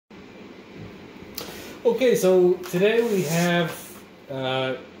Okay, so today we have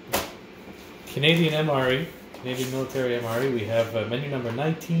Canadian MRE, Canadian Military MRE. We have menu number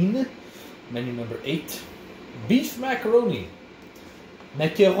 19, menu number 8, beef macaroni.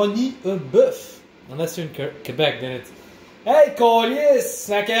 Macaroni au bœuf. Unless you're in Quebec, then it's hey, colis,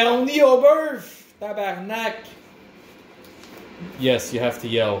 macaroni au bœuf, tabarnak. Yes, you have to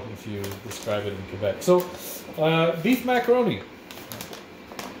yell if you describe it in Quebec. So, beef macaroni.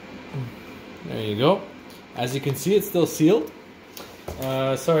 There you go. As you can see, it's still sealed.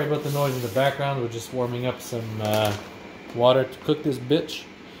 Sorry about the noise in the background. We're just warming up some water to cook this bitch.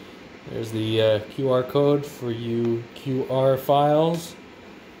 There's the QR code for you QR files.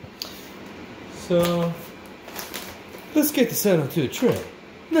 So, let's get this out onto a tray.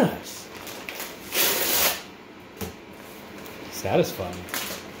 Nice. Satisfying.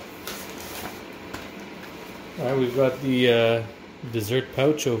 Alright, we've got the dessert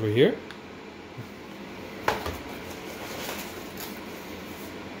pouch over here.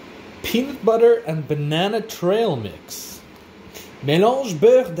 Peanut butter and banana trail mix. Mélange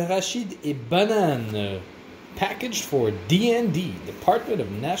beurre d'arachide et banane. Packaged for DND, Department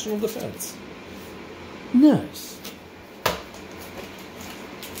of National Defense. Nice.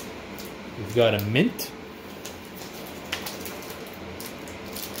 We've got a mint.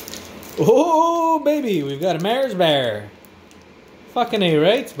 Oh, baby, we've got a Mars bar. Fucking A,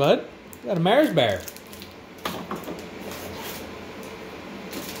 right, bud? We got a Mars bar.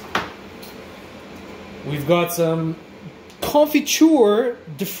 We've got some confiture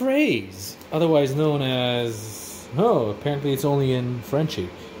de fraise, otherwise known as... Oh, apparently it's only in Frenchy.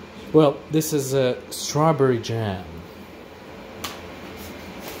 Well, this is a strawberry jam.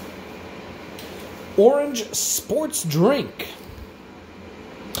 Orange sports drink.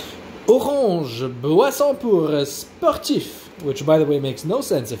 Orange boisson pour sportif, which by the way makes no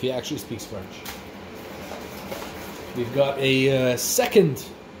sense if he actually speaks French. We've got a second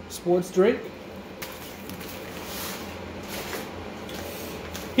sports drink.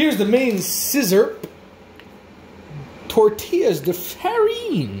 Here's the main scissor. Tortillas de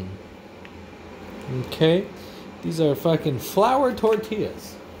farine. Okay, these are fucking flour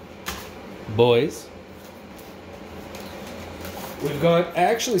tortillas, boys. We've got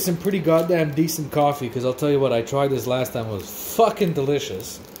actually some pretty goddamn decent coffee, because I'll tell you what, I tried this last time, it was fucking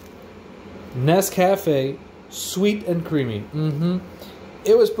delicious. Nescafe, sweet and creamy.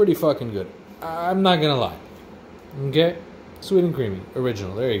 It was pretty fucking good. I'm not gonna lie. Okay, sweet and creamy,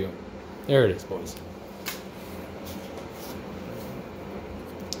 original. There you go. There it is, boys.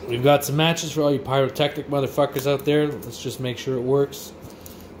 We've got some matches for all you pyrotechnic motherfuckers out there. Let's just make sure it works.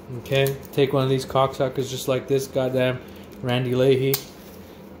 Okay, take one of these cocksuckers just like this, goddamn Randy Leahy,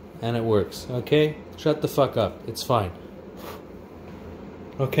 and it works. Okay, shut the fuck up. It's fine.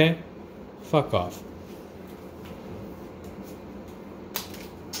 Okay, fuck off.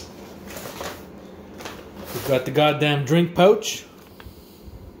 We've got the goddamn drink pouch.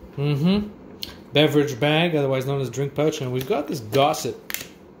 Beverage bag, otherwise known as drink pouch, and we've got this gossip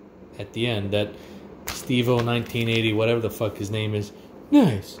at the end, that Steve-O 1980, whatever the fuck his name is.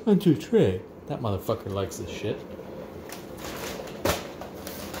 Nice, onto a tray. That motherfucker likes this shit.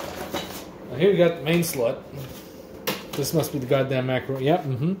 Now here we got the main slut. This must be the goddamn macaroni. Yep,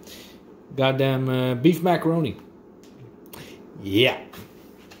 goddamn beef macaroni. Yeah.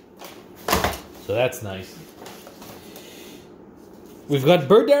 So that's nice. We've got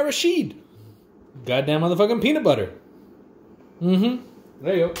beurre d'arachide. Goddamn motherfucking peanut butter. There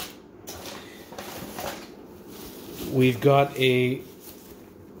you go. We've got a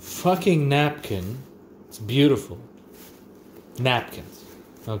fucking napkin. It's beautiful. Napkins.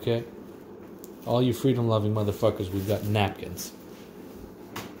 Okay? All you freedom-loving motherfuckers, we've got napkins.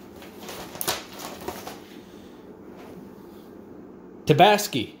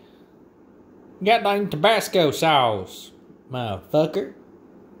 Tabasco. Goddamn Tabasco sauce. Motherfucker.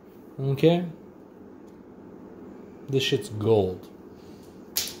 Okay? This shit's gold.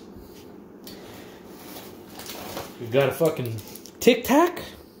 We've got a fucking Tic Tac.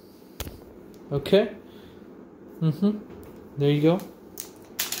 Okay. There you go.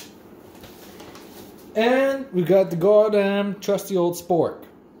 And we got the goddamn trusty old spork.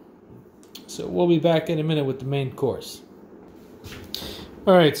 So we'll be back in a minute with the main course.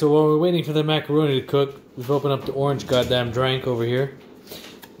 Alright, so while we're waiting for the macaroni to cook, we've opened up the orange goddamn drink over here.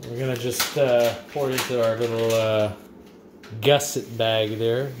 We're gonna just pour it into our little gusset bag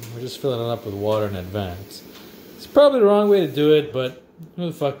there. We're just filling it up with water in advance. It's probably the wrong way to do it, but who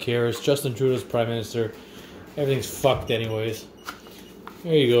the fuck cares? Justin Trudeau's Prime Minister. Everything's fucked anyways.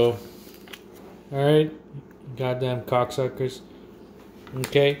 There you go. Alright. Goddamn cocksuckers.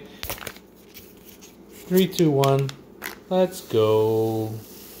 Okay. 3, 2, 1. Let's go.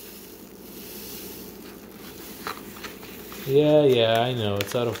 Yeah, I know.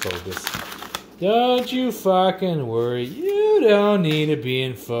 It's out of focus. Don't you fucking worry. You don't need to be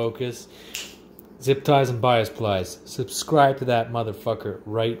in focus. Zip ties and bias plies. Subscribe to that motherfucker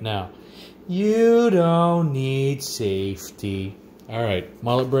right now. You don't need safety. Alright,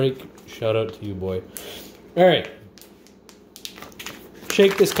 mullet break. Shout out to you, boy. Alright.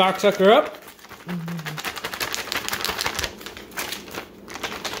 Shake this cocksucker up.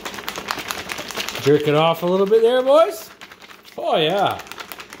 Jerk it off a little bit there, boys. Oh, yeah.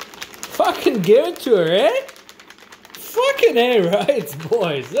 Fucking give it to her, eh? Fucking A right,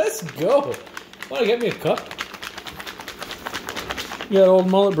 boys. Let's go. Want to get me a cup? You got old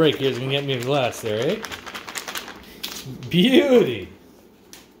mullet break here is going to get me a glass there, eh? Beauty.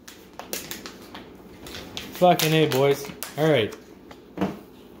 Fucking A, boys. Alright.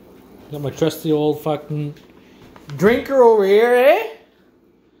 Got my trusty old fucking drinker over here, eh?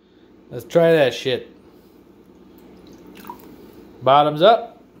 Let's try that shit. Bottoms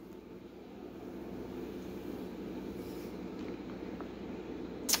up.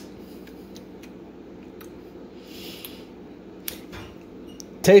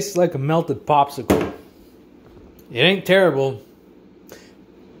 Tastes like a melted popsicle. It ain't terrible,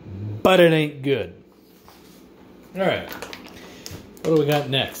 but it ain't good. Alright. What do we got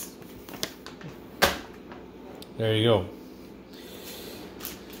next? There you go.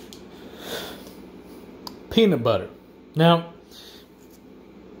 Peanut butter. Now,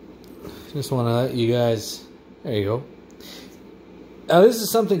 just want to let you guys... There you go. Now, this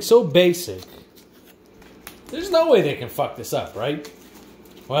is something so basic. There's no way they can fuck this up, right?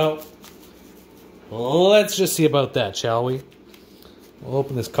 Well, let's just see about that, shall we? We'll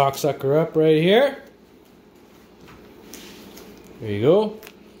open this cocksucker up right here. There you go.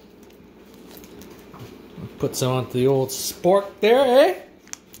 Put some onto the old spork there, eh?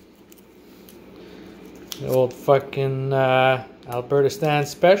 The old fucking Alberta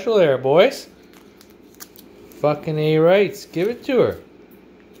special there, boys. Fucking A rights. Give it to her.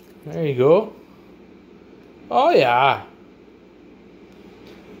 There you go. Oh, yeah.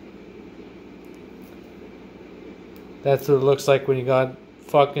 That's what it looks like when you got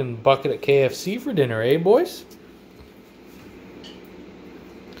fucking bucket at KFC for dinner, eh, boys?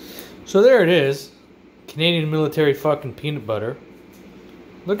 So there it is. Canadian military fucking peanut butter.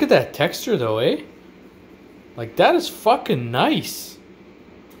 Look at that texture, though, eh? Like, that is fucking nice.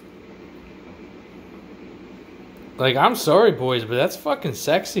 Like, I'm sorry, boys, but that's fucking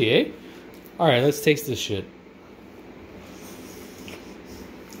sexy, eh? Alright, let's taste this shit.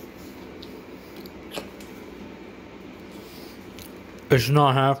 It's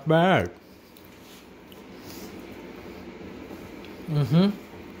not half bad.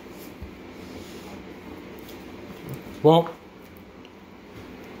 Well,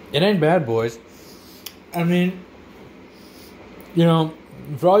 it ain't bad, boys. I mean, you know,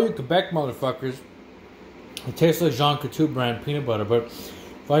 for all you Quebec motherfuckers, it tastes like Jean Coutu brand peanut butter, but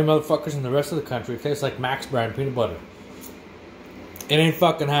for all you motherfuckers in the rest of the country, it tastes like Max brand peanut butter. It ain't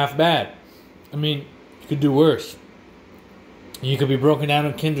fucking half bad. I mean, you could do worse. You could be broken down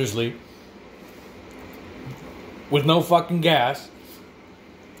in Kindersley with no fucking gas,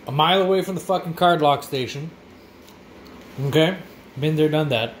 a mile away from the fucking card lock station. Okay? Been there, done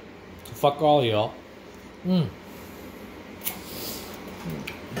that. So fuck all y'all.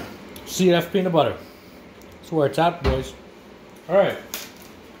 CF peanut butter. That's where it's at, boys. Alright.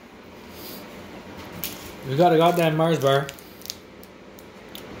 We got a goddamn Mars bar.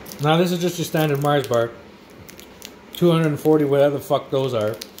 Now this is just your standard Mars bar. 240, whatever the fuck those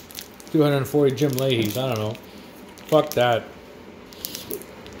are. 240 Jim Leahy's, I don't know. Fuck that.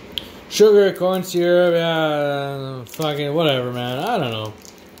 Sugar, corn syrup, yeah, fucking whatever, man. I don't know.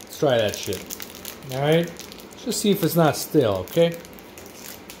 Let's try that shit. Alright? Let's just see if it's not stale, okay?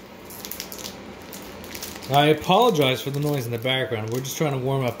 I apologize for the noise in the background. We're just trying to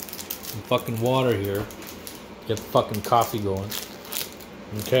warm up some fucking water here. Get fucking coffee going.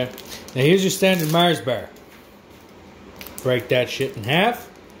 Okay? Now here's your standard Mars bar. Break that shit in half.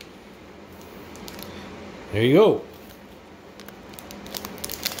 There you go.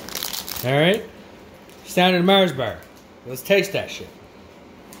 Alright? Standard Mars bar. Let's taste that shit.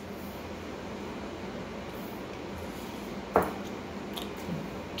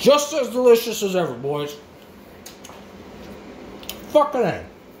 Just as delicious as ever, boys. Fucking A.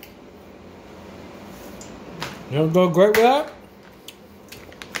 You know what go great with that?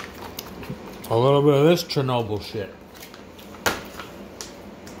 A little bit of this Chernobyl shit.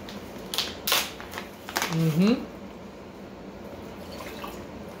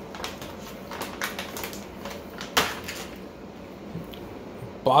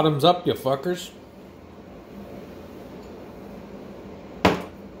 Bottoms up, you fuckers.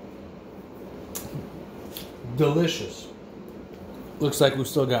 Delicious. Looks like we've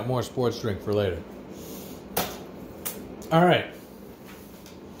still got more sports drink for later. Alright.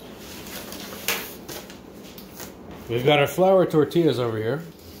 We've got our flour tortillas over here.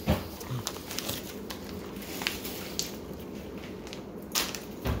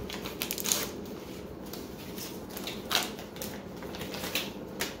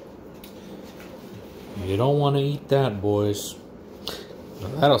 You don't want to eat that, boys.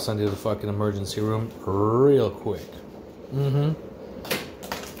 That'll send you to the fucking emergency room real quick.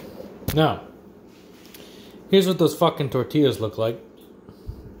 Now, here's what those fucking tortillas look like.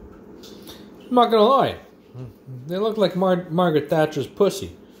 I'm not gonna lie. They look like Margaret Thatcher's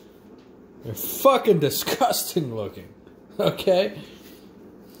pussy. They're fucking disgusting looking. Okay?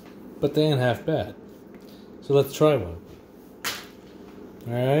 But they ain't half bad. So let's try one.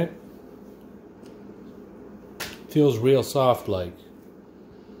 Alright? Feels real soft like.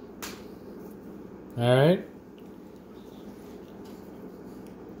 Alright?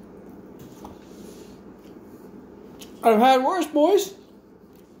 I've had worse, boys.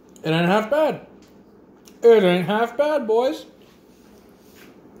 It ain't half bad. It ain't half bad, boys.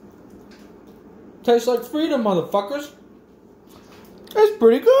 Tastes like freedom, motherfuckers. It's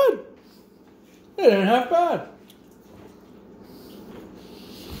pretty good. It ain't half bad.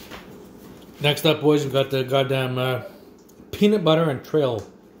 Next up, boys, we've got the goddamn peanut butter and trail.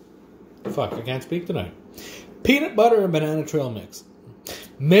 Fuck, I can't speak tonight. Peanut butter and banana trail mix.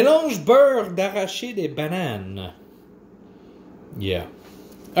 Mélange beurre d'arachide et banane. Yeah.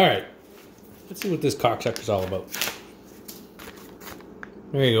 Alright. Let's see what this cocksucker's all about.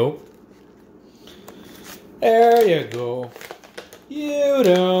 There you go. There you go. You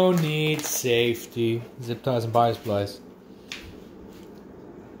don't need safety. Zip ties and bias plies.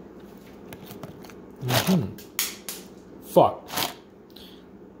 Fuck.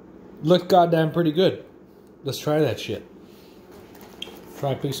 Looked goddamn pretty good. Let's try that shit.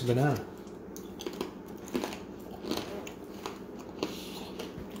 Try a piece of banana.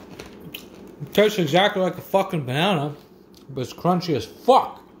 It tastes exactly like a fucking banana, but it's crunchy as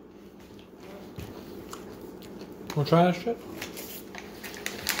fuck. Wanna try that shit?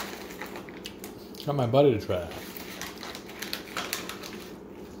 Got my buddy to try it.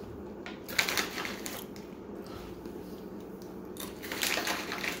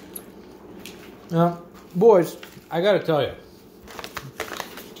 Now, boys, I gotta tell you,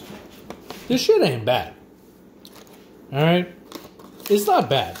 this shit ain't bad. Alright? It's not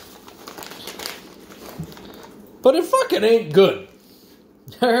bad. But it fucking ain't good.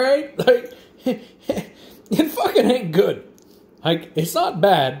 Alright? Like, it fucking ain't good. Like, it's not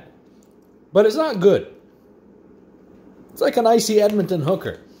bad, but it's not good. It's like an icy Edmonton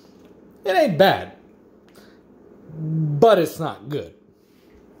hooker. It ain't bad, but it's not good.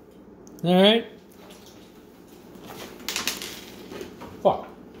 Alright? Fuck.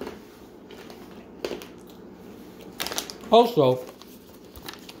 Also,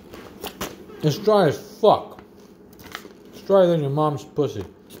 it's dry as fuck. It's drier than your mom's pussy.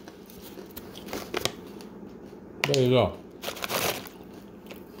 There you go.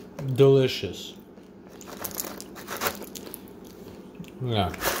 Delicious.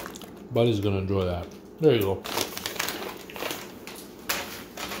 Yeah. Buddy's gonna enjoy that. There you go.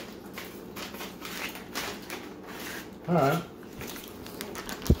 Alright.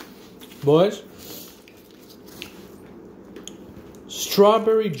 Boys.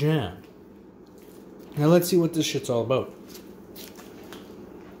 Strawberry jam. Now let's see what this shit's all about.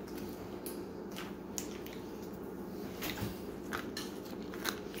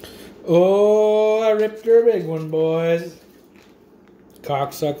 Oh, I ripped her a big one, boys.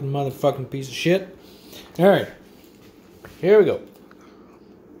 Cocksucking motherfucking piece of shit. Alright. Here we go.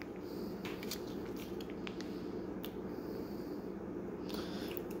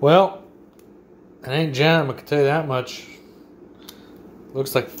 Well, it ain't jam, I can tell you that much.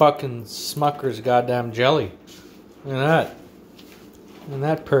 Looks like fucking Smucker's goddamn jelly. Look at that. Isn't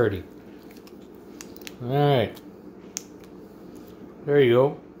that purty? Alright. There you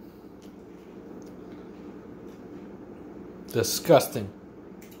go. Disgusting.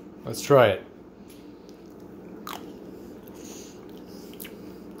 Let's try it.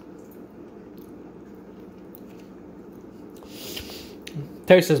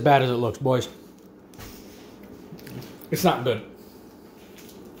 Tastes as bad as it looks, boys. It's not good.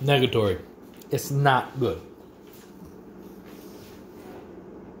 Negatory. It's not good.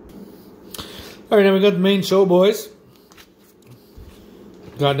 Alright, now we got the main show, boys.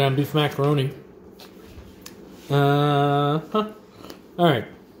 Goddamn beef macaroni. Alright. Alright,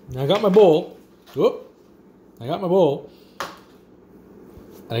 now I got my bowl. Whoop. I got my bowl.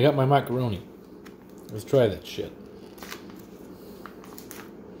 And I got my macaroni. Let's try that shit.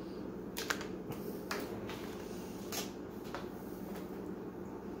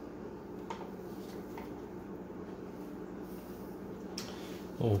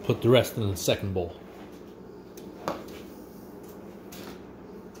 We'll put the rest in the second bowl.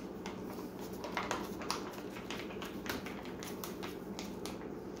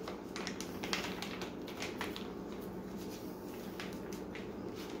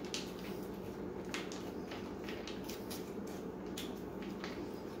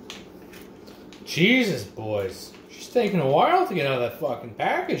 Jesus, boys. She's taking a while to get out of that fucking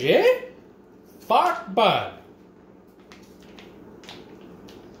package, eh? Fuck, bud.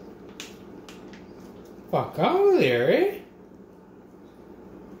 Fuck over there, eh?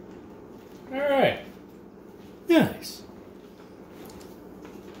 Alright. Nice.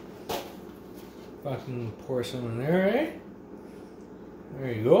 Fucking pour some in there, eh?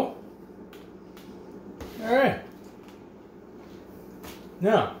 There you go. Alright.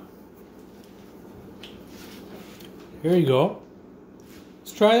 Now, here you go.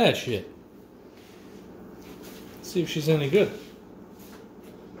 Let's try that shit. See if she's any good.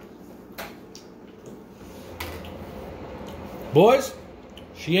 Boys,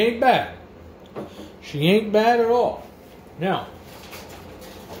 she ain't bad. She ain't bad at all. Now,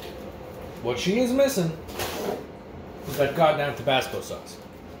 what she is missing is that goddamn Tabasco sauce.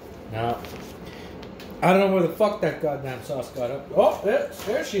 Now, I don't know where the fuck that goddamn sauce got up. Oh,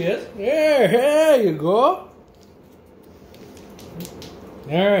 there she is. There you go.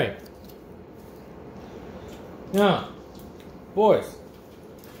 Alright. Now, boys,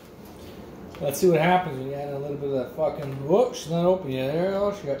 let's see what happens when you add a little bit of that fucking... Whoop, she's not open yet. There you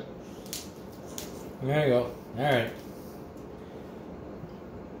go. There you go. Alright.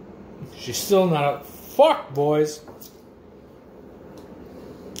 She's still not up. Fuck, boys.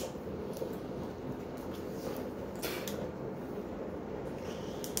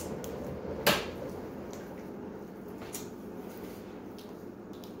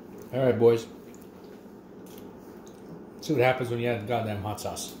 Alright, boys. Let's see what happens when you add the goddamn hot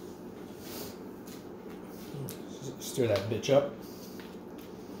sauce. Stir that bitch up.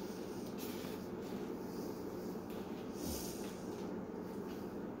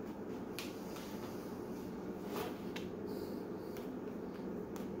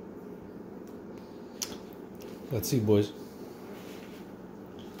 Let's see, boys.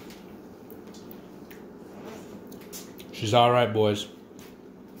 She's alright, boys.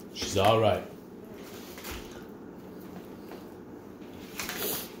 She's alright.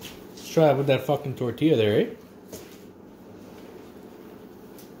 Let's try it with that fucking tortilla there, eh?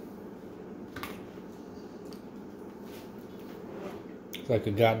 It's like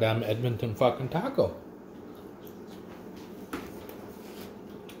a goddamn Edmonton fucking taco.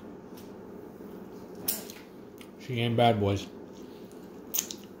 She ain't bad, boys.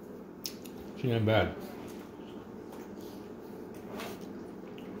 She ain't bad.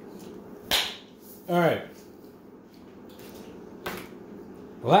 Alright.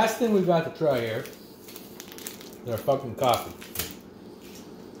 The last thing we've got to try here is our fucking coffee.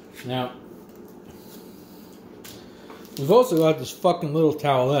 Now, we've also got this fucking little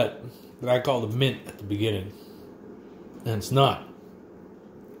towelette that I called a mint at the beginning. And it's not.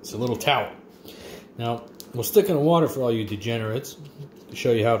 It's a little towel. Now, we'll stick it in water for all you degenerates to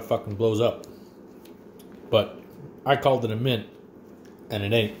show you how it fucking blows up. But I called it a mint, and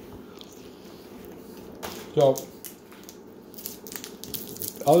it ain't. So,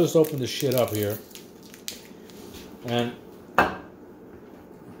 I'll just open this shit up here. And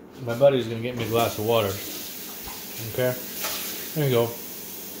my buddy's gonna get me a glass of water. Okay? There you go.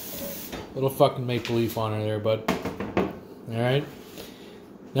 Little fucking maple leaf on her there, bud. Alright?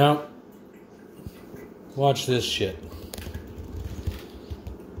 Now, watch this shit.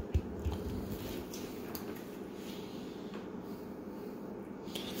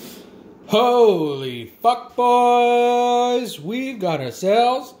 Holy fuck, boys! We've got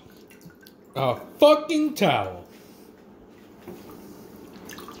ourselves a fucking towel.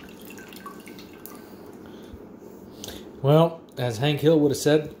 Well, as Hank Hill would have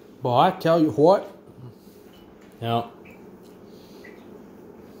said, boy, I tell you what. Now,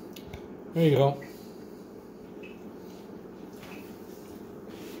 there you go.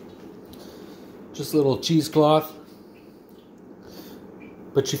 Just a little cheesecloth.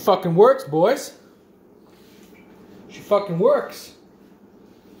 But she fucking works, boys. She fucking works.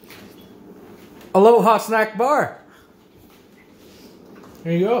 Aloha snack bar.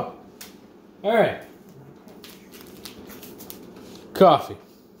 There you go. Alright. coffee.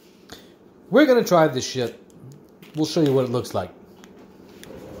 We're gonna try this shit. We'll show you what it looks like.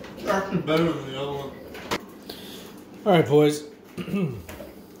 It's actually better than the other one. Alright, boys.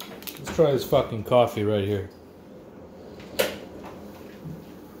 Let's try this fucking coffee right here.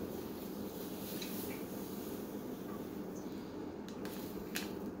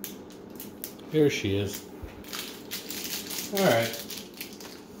 Here she is. Alright.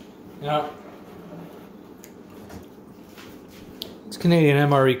 Now, these Canadian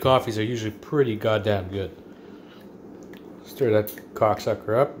MRE coffees are usually pretty goddamn good. Stir that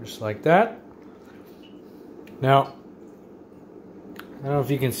cocksucker up just like that. Now, I don't know if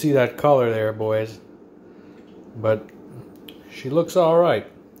you can see that color there, boys, but she looks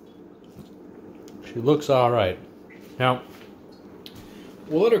alright. She looks alright. Now,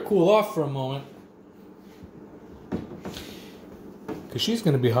 we'll let her cool off for a moment, because she's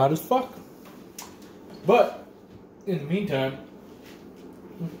going to be hot as fuck. But, in the meantime,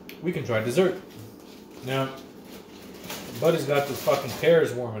 we can try dessert. Now, Buddy's got the fucking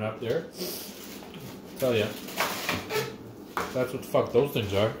pears warming up there. Tell ya. That's what the fuck those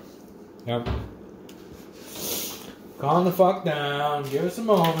things are. Now, calm the fuck down. Give us a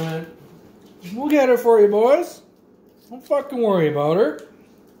moment. We'll get her for you, boys. Don't fucking worry about her.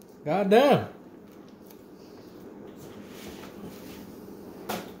 Goddamn.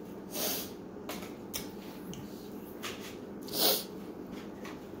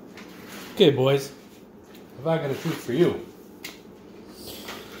 Okay, boys. Have I got a treat for you?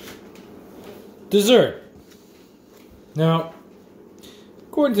 Dessert. Now,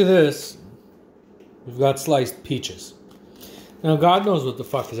 according to this, we've got sliced peaches. Now, God knows what the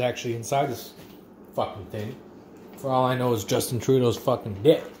fuck is actually inside this fucking thing. For all I know, it's Justin Trudeau's fucking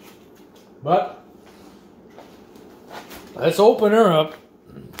dick. But, let's open her up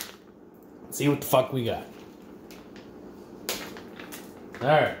and see what the fuck we got.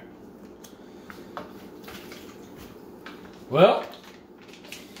 Alright. Well,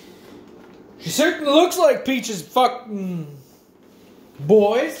 she certainly looks like Peach's fucking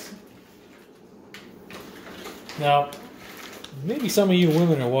boys. Now, maybe some of you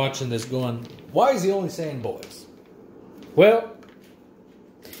women are watching this going, why is he only saying boys? Well,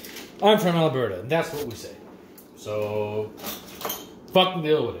 I'm from Alberta, and that's what we say. So, fucking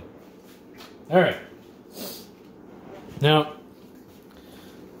deal with it. Alright. Now,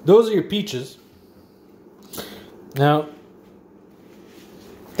 those are your peaches. Now,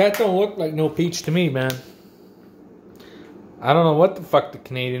 that don't look like no peach to me, man. I don't know what the fuck the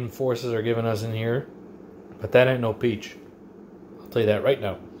Canadian Forces are giving us in here, but that ain't no peach. I'll tell you that right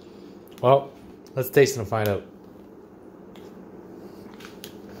now. Well, let's taste it and find out.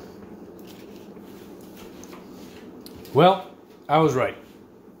 Well, I was right.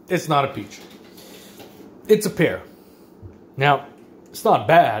 It's not a peach. It's a pear. Now, it's not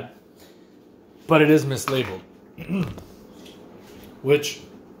bad, but it is mislabeled. Which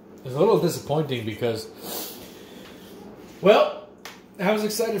is a little disappointing because, well, I was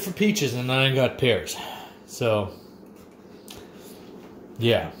excited for peaches and I got pears. So,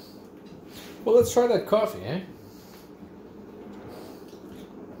 yeah. Well, let's try that coffee, eh?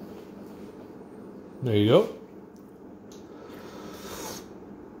 There you go.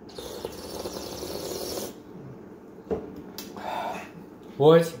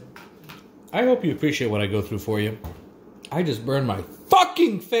 Boys, I hope you appreciate what I go through for you. I just burned my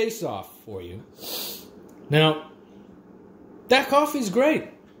fucking face off for you. Now, that coffee's great.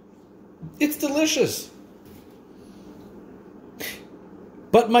 It's delicious.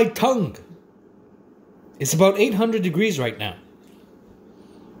 But my tongue is about 800 degrees right now.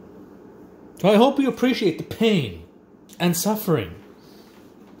 So I hope you appreciate the pain and suffering,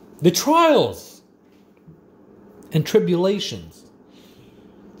 the trials and tribulations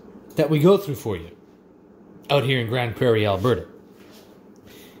that we go through for you out here in Grand Prairie, Alberta.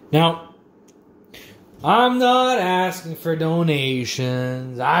 Now, I'm not asking for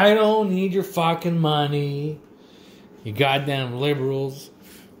donations. I don't need your fucking money, you goddamn liberals.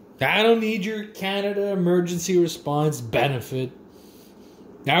 I don't need your Canada Emergency Response benefit.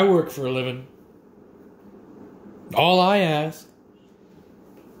 I work for a living. All I ask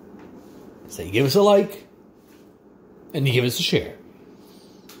is that you give us a like and you give us a share.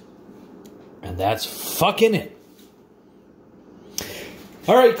 And that's fucking it.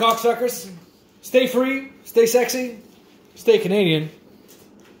 Alright, cocksuckers. Stay free, stay sexy, stay Canadian.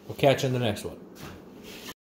 We'll catch you in the next one.